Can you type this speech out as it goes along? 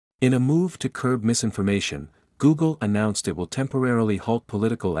In a move to curb misinformation, Google announced it will temporarily halt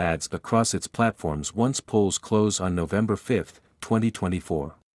political ads across its platforms once polls close on November 5,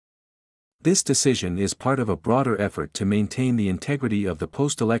 2024. This decision is part of a broader effort to maintain the integrity of the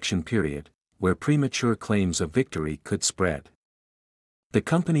post-election period, where premature claims of victory could spread. The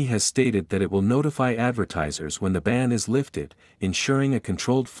company has stated that it will notify advertisers when the ban is lifted, ensuring a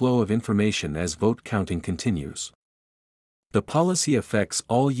controlled flow of information as vote counting continues. The policy affects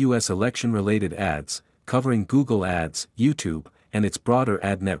all U.S. election-related ads, covering Google Ads, YouTube, and its broader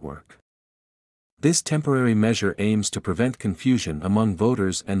ad network. This temporary measure aims to prevent confusion among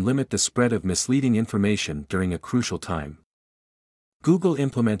voters and limit the spread of misleading information during a crucial time. Google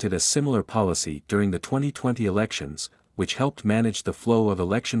implemented a similar policy during the 2020 elections, which helped manage the flow of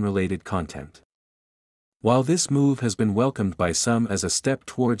election-related content. While this move has been welcomed by some as a step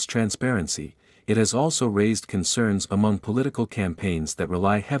towards transparency, it has also raised concerns among political campaigns that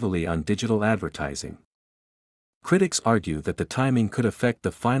rely heavily on digital advertising. Critics argue that the timing could affect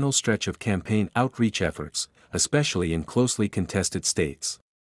the final stretch of campaign outreach efforts, especially in closely contested states.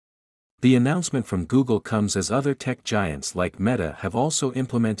 The announcement from Google comes as other tech giants like Meta have also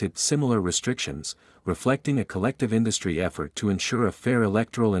implemented similar restrictions, reflecting a collective industry effort to ensure a fair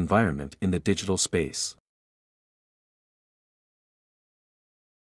electoral environment in the digital space.